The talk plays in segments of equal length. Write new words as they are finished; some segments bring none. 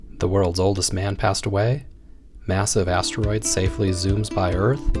The world's oldest man passed away. Massive asteroid safely zooms by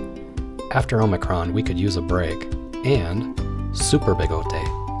Earth. After Omicron, we could use a break. And Super Bigote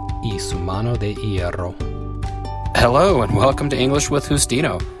y su mano de hierro. Hello, and welcome to English with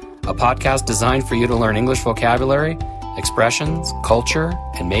Justino, a podcast designed for you to learn English vocabulary, expressions, culture,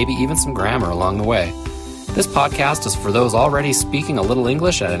 and maybe even some grammar along the way. This podcast is for those already speaking a little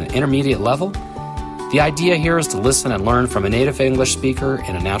English at an intermediate level. The idea here is to listen and learn from a native English speaker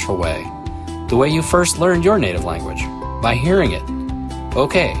in a natural way. The way you first learned your native language, by hearing it.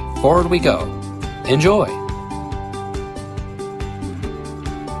 Okay, forward we go. Enjoy!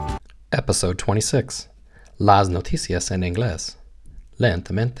 Episode 26. Las Noticias en Inglés.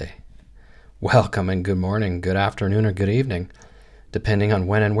 Lentamente. Welcome and good morning, good afternoon, or good evening, depending on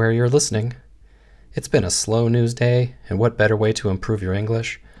when and where you're listening. It's been a slow news day, and what better way to improve your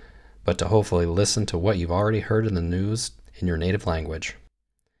English but to hopefully listen to what you've already heard in the news in your native language.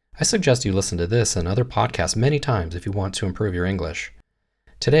 I suggest you listen to this and other podcasts many times if you want to improve your English.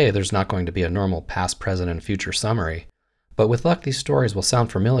 Today, there's not going to be a normal past, present, and future summary, but with luck, these stories will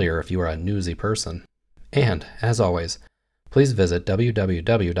sound familiar if you are a newsy person. And, as always, please visit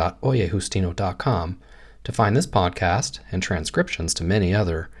www.oyejustino.com to find this podcast and transcriptions to many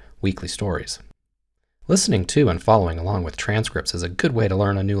other weekly stories. Listening to and following along with transcripts is a good way to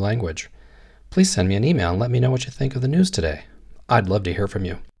learn a new language. Please send me an email and let me know what you think of the news today. I'd love to hear from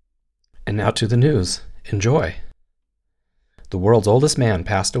you. And now to the news. Enjoy! The world's oldest man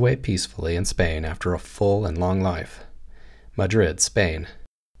passed away peacefully in Spain after a full and long life. Madrid, Spain.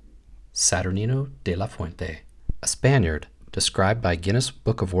 Saturnino de la Fuente, a Spaniard described by Guinness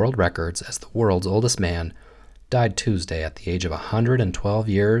Book of World Records as the world's oldest man, died Tuesday at the age of 112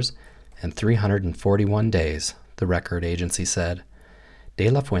 years and 341 days, the record agency said. De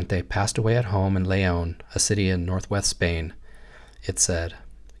la Fuente passed away at home in León, a city in northwest Spain. It said,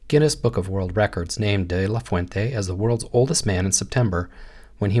 Guinness Book of World Records named De la Fuente as the world's oldest man in September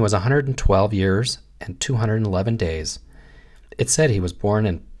when he was 112 years and 211 days. It said he was born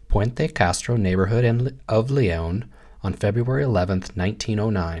in Puente Castro neighborhood of León on February 11,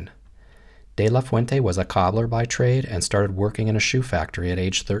 1909. De la Fuente was a cobbler by trade and started working in a shoe factory at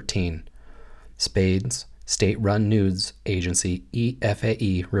age 13. Spain's state-run news agency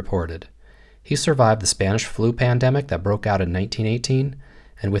EFAE reported. He survived the Spanish flu pandemic that broke out in 1918,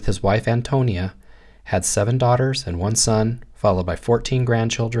 and with his wife Antonia, had 7 daughters and 1 son, followed by 14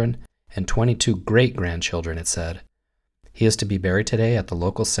 grandchildren and 22 great-grandchildren, it said. He is to be buried today at the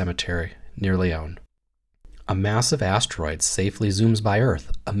local cemetery near León. A massive asteroid safely zooms by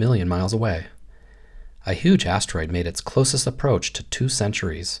Earth 1 million miles away. A huge asteroid made its closest approach to 2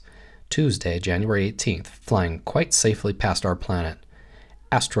 centuries, Tuesday, January 18th, flying quite safely past our planet.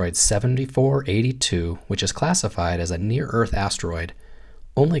 Asteroid 7482, which is classified as a near-Earth asteroid,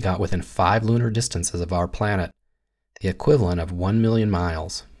 only got within 5 lunar distances of our planet, the equivalent of 1 million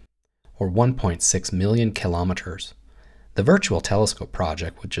miles, or 1.6 million kilometers. The Virtual Telescope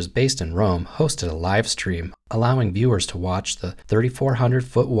Project, which is based in Rome, hosted a live stream allowing viewers to watch the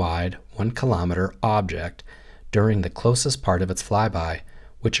 3,400-foot wide, 1-kilometer object during the closest part of its flyby,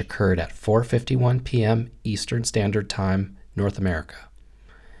 which occurred at 4:51 p.m. Eastern Standard Time, North America.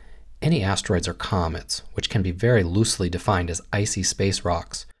 Any asteroids are comets, which can be very loosely defined as icy space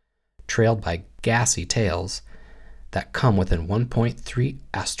rocks, trailed by gassy tails that come within 1.3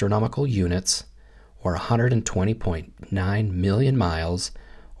 astronomical units, or 120.9 million miles,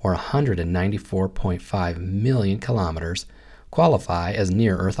 or 194.5 million kilometers, qualify as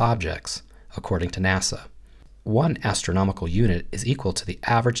near-Earth objects, according to NASA. 1 astronomical unit is equal to the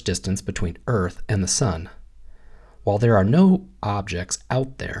average distance between Earth and the Sun. While there are no objects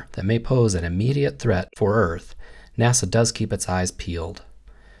out there that may pose an immediate threat for Earth, NASA does keep its eyes peeled.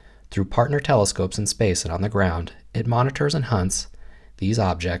 Through partner telescopes in space and on the ground, it monitors and hunts these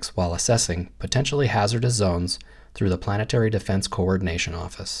objects while assessing potentially hazardous zones through the Planetary Defense Coordination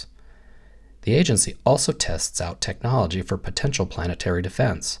Office. The agency also tests out technology for potential planetary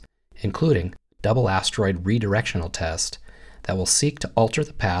defense, including double asteroid redirectional test that will seek to alter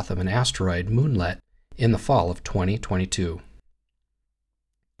the path of an asteroid moonlet in the fall of 2022.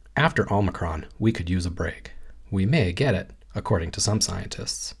 After Omicron, we could use a break. We may get it, according to some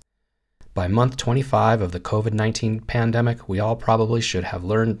scientists. By month 25 of the COVID-19 pandemic, we all probably should have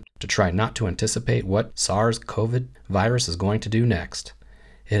learned to try not to anticipate what SARS-CoV virus is going to do next.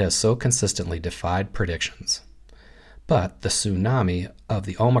 It has so consistently defied predictions. But the tsunami of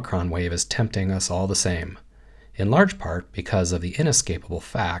the Omicron wave is tempting us all the same, in large part because of the inescapable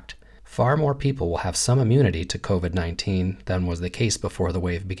fact far more people will have some immunity to COVID-19 than was the case before the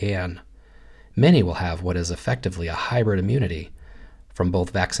wave began. Many will have what is effectively a hybrid immunity, from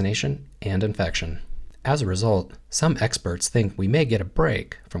both vaccination and infection. As a result, some experts think we may get a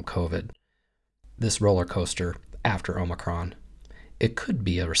break from COVID, this roller coaster after Omicron. It could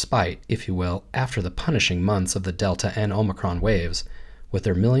be a respite, if you will, after the punishing months of the Delta and Omicron waves, with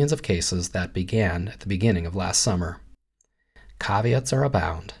their millions of cases that began at the beginning of last summer. Caveats are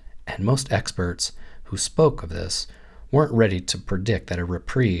abound, and most experts who spoke of this weren't ready to predict that a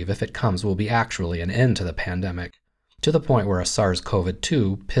reprieve, if it comes, will be actually an end to the pandemic, to the point where a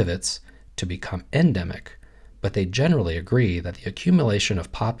SARS-CoV-2 pivots to become endemic, but they generally agree that the accumulation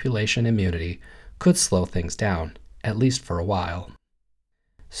of population immunity could slow things down, at least for a while.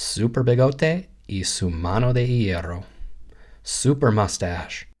 Super bigote y su mano de hierro. Super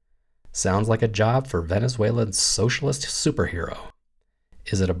mustache. Sounds like a job for Venezuela's socialist superhero.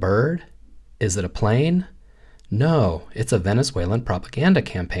 Is it a bird? Is it a plane? No, it's a Venezuelan propaganda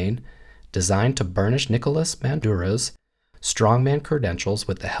campaign designed to burnish Nicolas Maduro's strongman credentials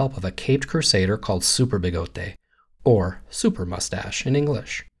with the help of a caped crusader called Super Bigote, or Super Mustache in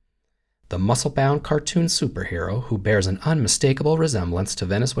English. The muscle-bound cartoon superhero, who bears an unmistakable resemblance to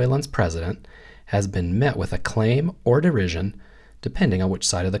Venezuela's president, has been met with acclaim or derision, depending on which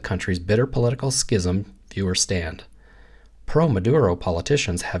side of the country's bitter political schism viewers stand. Pro-Maduro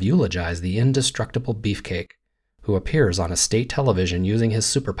politicians have eulogized the indestructible beefcake, who appears on a state television using his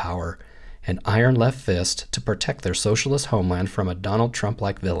superpower, an iron left fist, to protect their socialist homeland from a Donald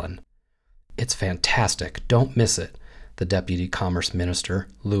Trump-like villain. It's fantastic, don't miss it, the Deputy Commerce Minister,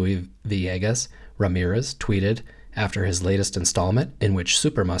 Luis Villegas Ramirez, tweeted after his latest installment, in which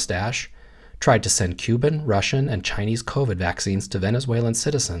Super Mustache tried to send Cuban, Russian, and Chinese COVID vaccines to Venezuelan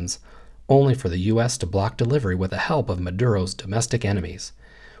citizens, only for the U.S. to block delivery with the help of Maduro's domestic enemies.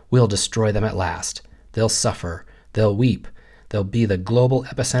 We'll destroy them at last. They'll suffer. They'll weep. They'll be the global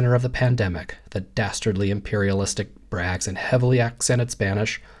epicenter of the pandemic, the dastardly imperialistic brags in heavily accented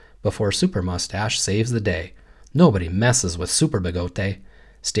Spanish before Super Mustache saves the day. Nobody messes with Super Bigote,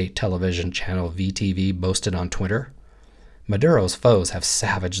 state television channel VTV boasted on Twitter. Maduro's foes have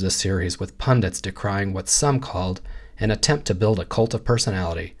savaged the series with pundits decrying what some called an attempt to build a cult of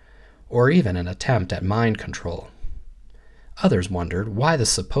personality, or even an attempt at mind control. Others wondered why the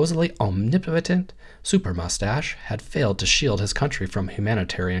supposedly omnipotent Super Mustache had failed to shield his country from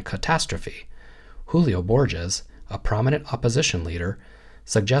humanitarian catastrophe. Julio Borges, a prominent opposition leader,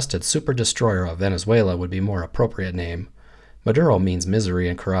 suggested Super Destroyer of Venezuela would be a more appropriate name. Maduro means misery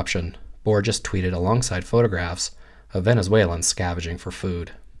and corruption, Borges tweeted alongside photographs of Venezuelans scavenging for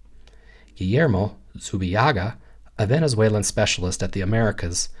food. Guillermo Zubillaga, a Venezuelan specialist at the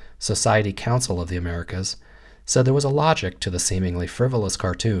Americas Society Council of the Americas, said there was a logic to the seemingly frivolous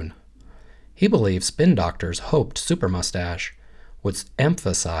cartoon. He believes spin doctors hoped Super Mustache would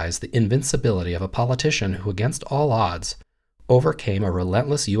emphasize the invincibility of a politician who, against all odds, overcame a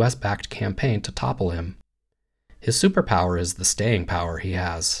relentless U.S.-backed campaign to topple him. His superpower is the staying power he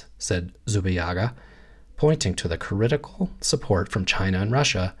has, said Zubillaga, pointing to the critical support from China and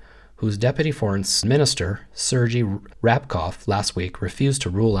Russia, whose Deputy Foreign Minister, Sergei Rabkov, last week refused to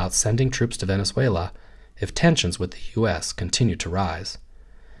rule out sending troops to Venezuela if tensions with the U.S. continue to rise.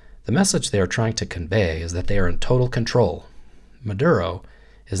 The message they are trying to convey is that they are in total control. Maduro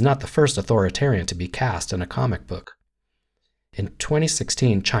is not the first authoritarian to be cast in a comic book. In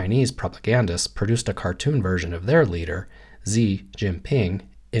 2016, Chinese propagandists produced a cartoon version of their leader, Xi Jinping,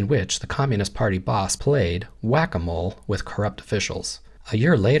 in which the Communist Party boss played whack-a-mole with corrupt officials. A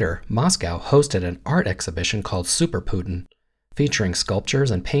year later, Moscow hosted an art exhibition called Super Putin, featuring sculptures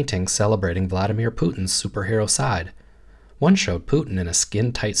and paintings celebrating Vladimir Putin's superhero side. One showed Putin in a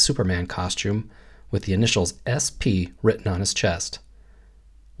skin-tight Superman costume with the initials SP written on his chest.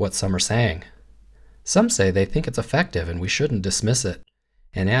 What some are saying. Some say they think it's effective and we shouldn't dismiss it,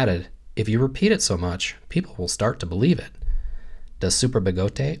 and added, if you repeat it so much, people will start to believe it. Does Super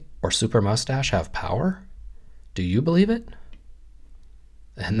Bigote or Super Mustache have power? Do you believe it?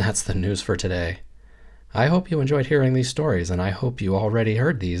 And that's the news for today. I hope you enjoyed hearing these stories, and I hope you already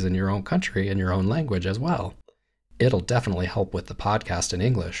heard these in your own country in your own language as well. It'll definitely help with the podcast in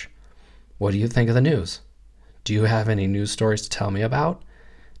English. What do you think of the news? Do you have any news stories to tell me about?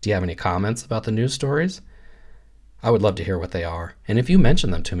 Do you have any comments about the news stories? I would love to hear what they are, and if you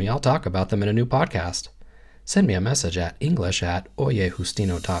mention them to me, I'll talk about them in a new podcast. Send me a message at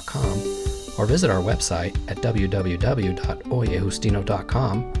english@oyejustino.com or visit our website at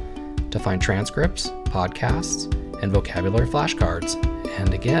www.oyejustino.com to find transcripts, podcasts, and vocabulary flashcards.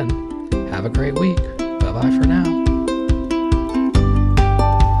 And again, have a great week. Bye-bye for now.